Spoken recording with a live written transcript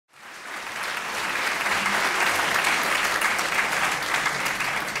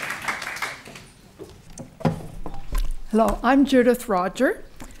Hello, I'm Judith Rodger,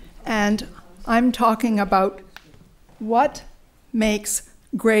 and I'm talking about what makes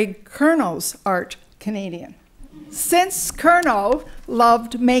Greg Curnoe's art Canadian. Since Curnoe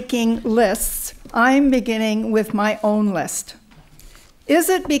loved making lists, I'm beginning with my own list. Is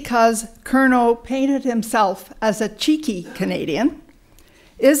it because Curnoe painted himself as a cheeky Canadian?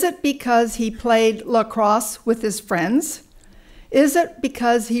 Is it because he played lacrosse with his friends? Is it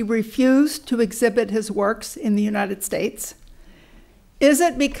because he refused to exhibit his works in the United States? Is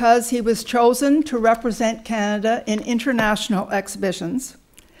it because he was chosen to represent Canada in international exhibitions?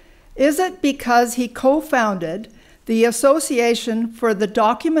 Is it because he co-founded the Association for the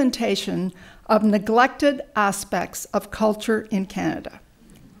Documentation of Neglected Aspects of Culture in Canada?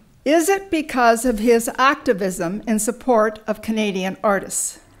 Is it because of his activism in support of Canadian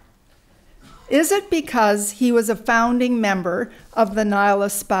artists? Is it because he was a founding member of the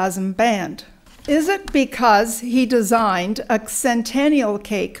Nihilist Spasm Band? Is it because he designed a centennial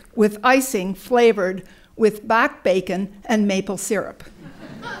cake with icing flavored with back bacon and maple syrup?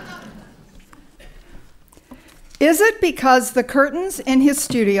 Is it because the curtains in his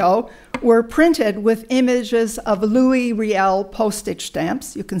studio were printed with images of Louis Riel postage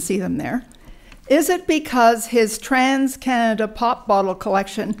stamps? You can see them there. Is it because his Trans-Canada pop bottle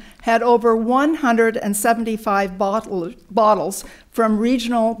collection had over 175 bottles from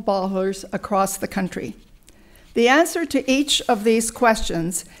regional bottlers across the country? The answer to each of these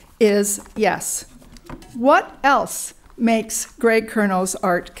questions is yes. What else makes Greg Curnoe's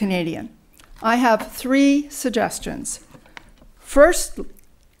art Canadian? I have 3 suggestions. First,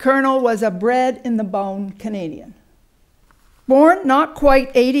 Curnoe was a bred-in-the-bone Canadian. Born not quite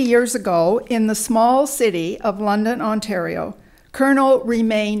 80 years ago in the small city of London, Ontario, Curnoe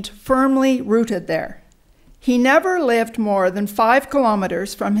remained firmly rooted there. He never lived more than 5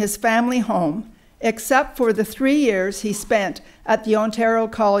 kilometers from his family home, except for the 3 years he spent at the Ontario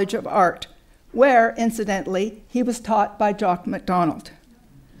College of Art, where, incidentally, he was taught by Jock MacDonald.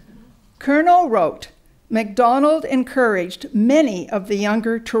 Curnoe wrote, "MacDonald encouraged many of the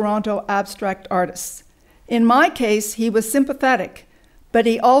younger Toronto abstract artists. In my case, he was sympathetic, but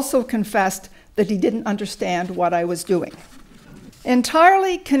he also confessed that he didn't understand what I was doing."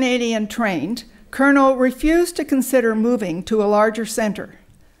 Entirely Canadian trained, Curnoe refused to consider moving to a larger center.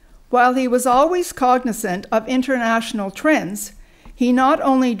 While he was always cognizant of international trends, he not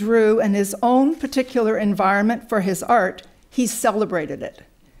only drew in his own particular environment for his art, he celebrated it.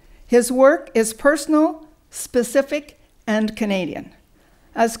 His work is personal, specific, and Canadian.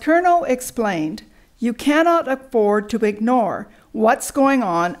 As Curnoe explained, you cannot afford to ignore what's going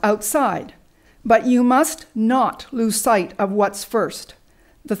on outside, but you must not lose sight of what's first.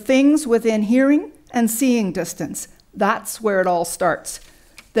 The things within hearing and seeing distance, that's where it all starts.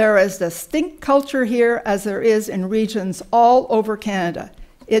 There is distinct culture here as there is in regions all over Canada.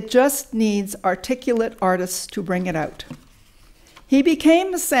 It just needs articulate artists to bring it out. He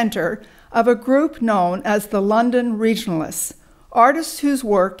became the center of a group known as the London Regionalists, artists whose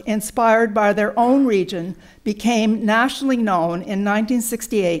work, inspired by their own region, became nationally known in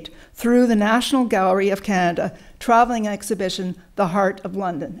 1968 through the National Gallery of Canada traveling exhibition, The Heart of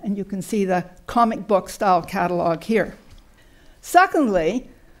London. And you can see the comic book style catalog here. Secondly,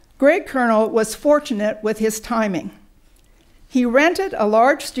 Greg Curnoe was fortunate with his timing. He rented a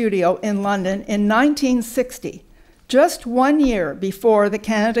large studio in London in 1960, just 1 year before the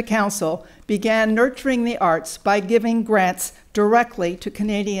Canada Council began nurturing the arts by giving grants directly to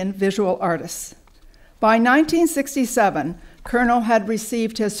Canadian visual artists. By 1967, Curnoe had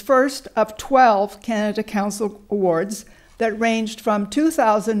received his first of 12 Canada Council awards that ranged from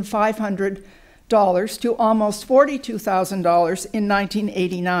 $2,500 to almost $42,000 in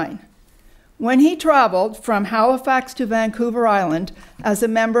 1989. When he traveled from Halifax to Vancouver Island as a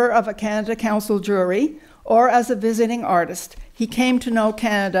member of a Canada Council jury or as a visiting artist, he came to know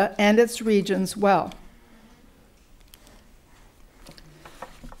Canada and its regions well.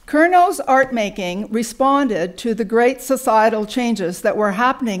 Curnoe's art making responded to the great societal changes that were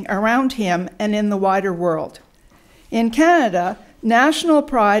happening around him and in the wider world. In Canada, national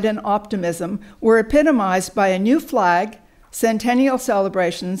pride and optimism were epitomized by a new flag, centennial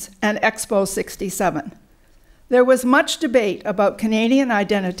celebrations, and Expo 67. There was much debate about Canadian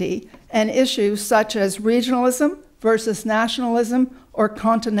identity and issues such as regionalism versus nationalism or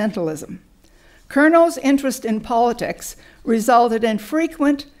continentalism. Curnoe's interest in politics resulted in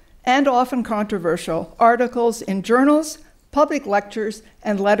frequent and often controversial articles in journals, public lectures,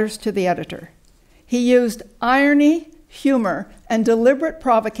 and letters to the editor. He used irony, humor, and deliberate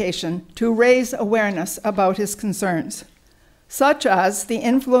provocation to raise awareness about his concerns. such as the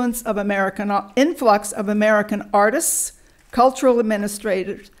influx of American artists, cultural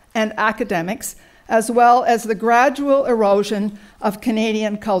administrators, and academics, as well as the gradual erosion of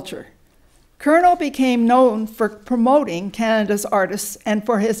Canadian culture. Curnoe became known for promoting Canada's artists and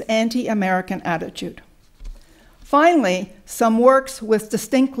for his anti-American attitude. Finally, some works with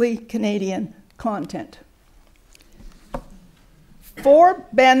distinctly Canadian content. For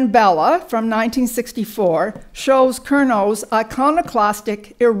Ben Bella from 1964 shows Curnoe's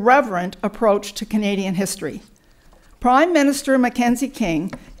iconoclastic, irreverent approach to Canadian history. Prime Minister Mackenzie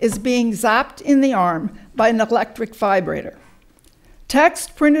King is being zapped in the arm by an electric vibrator.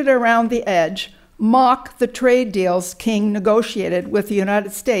 Text printed around the edge mock the trade deals King negotiated with the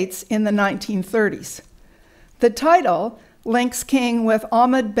United States in the 1930s. The title links King with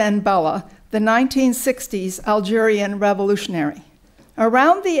Ahmed Ben Bella, the 1960s Algerian revolutionary.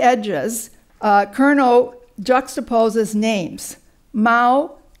 Around the edges, Curnoe juxtaposes names,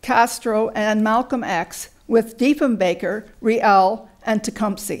 Mao, Castro, and Malcolm X, with Diefenbaker, Riel, and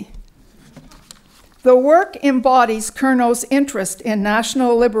Tecumseh. The work embodies Curnoe's interest in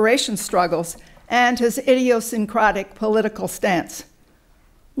national liberation struggles and his idiosyncratic political stance.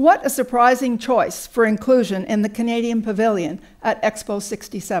 What a surprising choice for inclusion in the Canadian Pavilion at Expo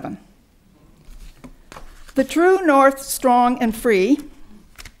 67. The True North, Strong and Free,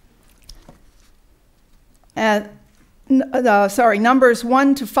 numbers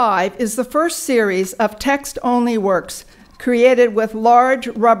 1 to 5, is the first series of text-only works created with large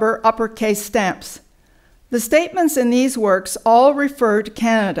rubber uppercase stamps. The statements in these works all refer to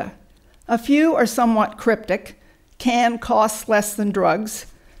Canada. A few are somewhat cryptic. Can costs less than drugs.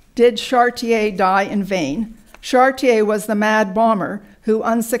 Did Chartier die in vain? Chartier was the mad bomber who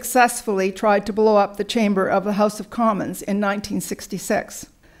unsuccessfully tried to blow up the chamber of the House of Commons in 1966.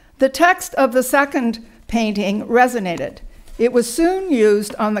 The text of the second painting resonated. It was soon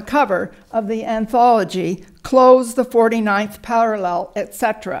used on the cover of the anthology Close the 49th Parallel,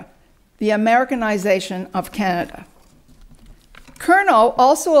 etc., the Americanization of Canada. Curnoe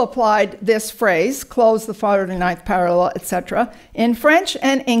also applied this phrase, close the 49th parallel, etc., in French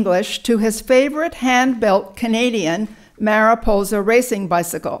and English to his favorite hand-built Canadian Mariposa racing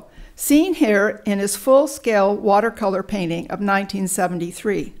bicycle, seen here in his full-scale watercolor painting of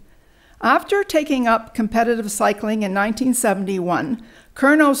 1973. After taking up competitive cycling in 1971,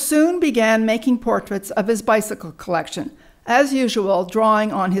 Curnoe soon began making portraits of his bicycle collection, as usual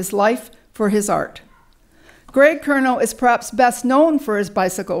drawing on his life for his art. Greg Curnoe is perhaps best known for his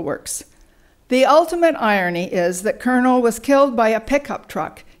bicycle works. The ultimate irony is that Curnoe was killed by a pickup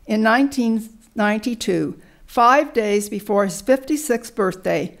truck in 1992, 5 days before his 56th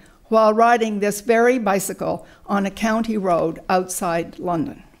birthday, while riding this very bicycle on a county road outside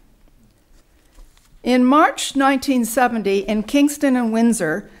London. In March 1970, in Kingston and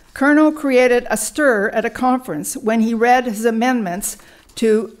Windsor, Curnoe created a stir at a conference when he read his amendments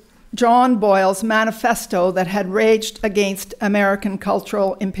to John Boyle's manifesto that had raged against American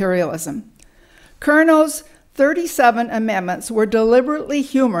cultural imperialism. Curnoe's 37 amendments were deliberately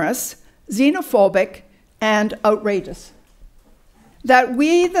humorous, xenophobic, and outrageous. That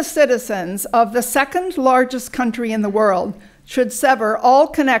we, the citizens of the second largest country in the world, should sever all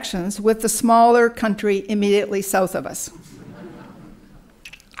connections with the smaller country immediately south of us.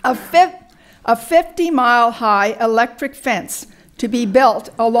 A 50-mile-high electric fence to be built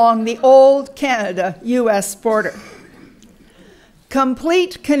along the old Canada-US border.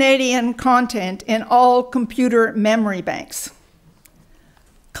 Complete Canadian content in all computer memory banks.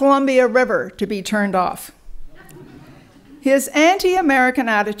 Columbia River to be turned off. His anti-American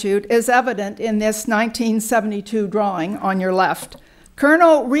attitude is evident in this 1972 drawing on your left.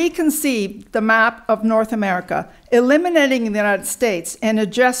 Curnoe reconceived the map of North America, eliminating the United States in a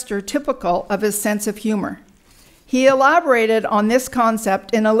gesture typical of his sense of humor. He elaborated on this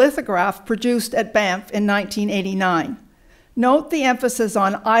concept in a lithograph produced at Banff in 1989. Note the emphasis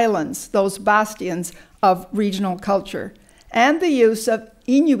on islands, those bastions of regional culture, and the use of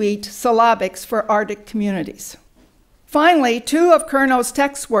Inuit syllabics for Arctic communities. Finally, 2 of Curnoe's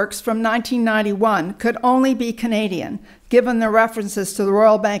text works from 1991 could only be Canadian, given the references to the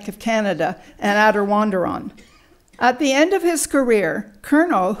Royal Bank of Canada and Adirondack. At the end of his career,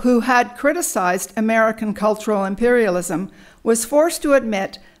 Curnoe, who had criticized American cultural imperialism, was forced to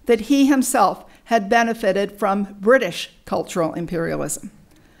admit that he himself had benefited from British cultural imperialism.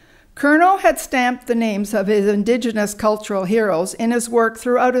 Curnoe had stamped the names of his Indigenous cultural heroes in his work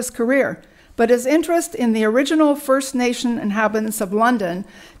throughout his career, but his interest in the original First Nation inhabitants of London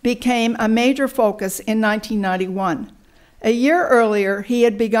became a major focus in 1991. A year earlier, he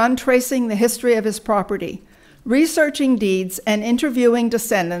had begun tracing the history of his property. researching deeds and interviewing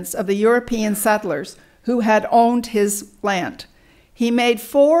descendants of the European settlers who had owned his land. He made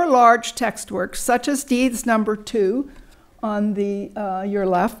 4 large text works, such as Deeds Number 2 on your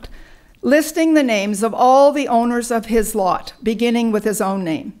left, listing the names of all the owners of his lot, beginning with his own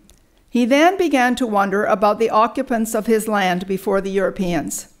name. He then began to wonder about the occupants of his land before the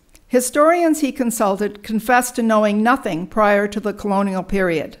Europeans. Historians he consulted confessed to knowing nothing prior to the colonial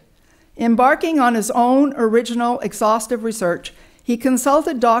period. Embarking on his own original exhaustive research, he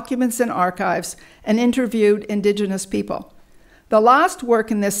consulted documents and archives and interviewed Indigenous people. The last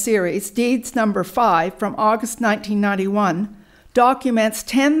work in this series, Deeds Number 5 from August 1991, documents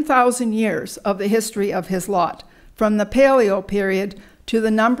 10,000 years of the history of his lot, from the Paleo period to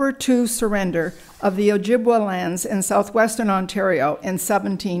the Number 2 surrender of the Ojibwa lands in southwestern Ontario in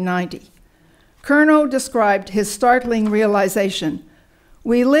 1790. Curnoe described his startling realization: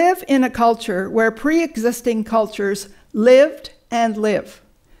 we live in a culture where pre-existing cultures lived and live.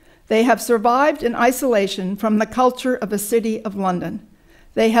 They have survived in isolation from the culture of the city of London.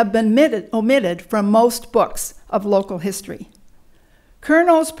 They have been omitted from most books of local history.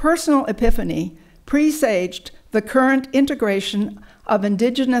 Curnoe's personal epiphany presaged the current integration of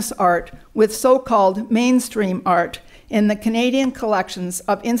Indigenous art with so-called mainstream art in the Canadian collections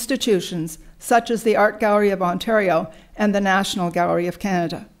of institutions such as the Art Gallery of Ontario and the National Gallery of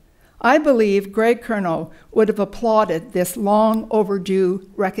Canada. I believe Greg Curnoe would have applauded this long overdue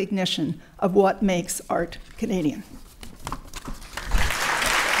recognition of what makes art Canadian.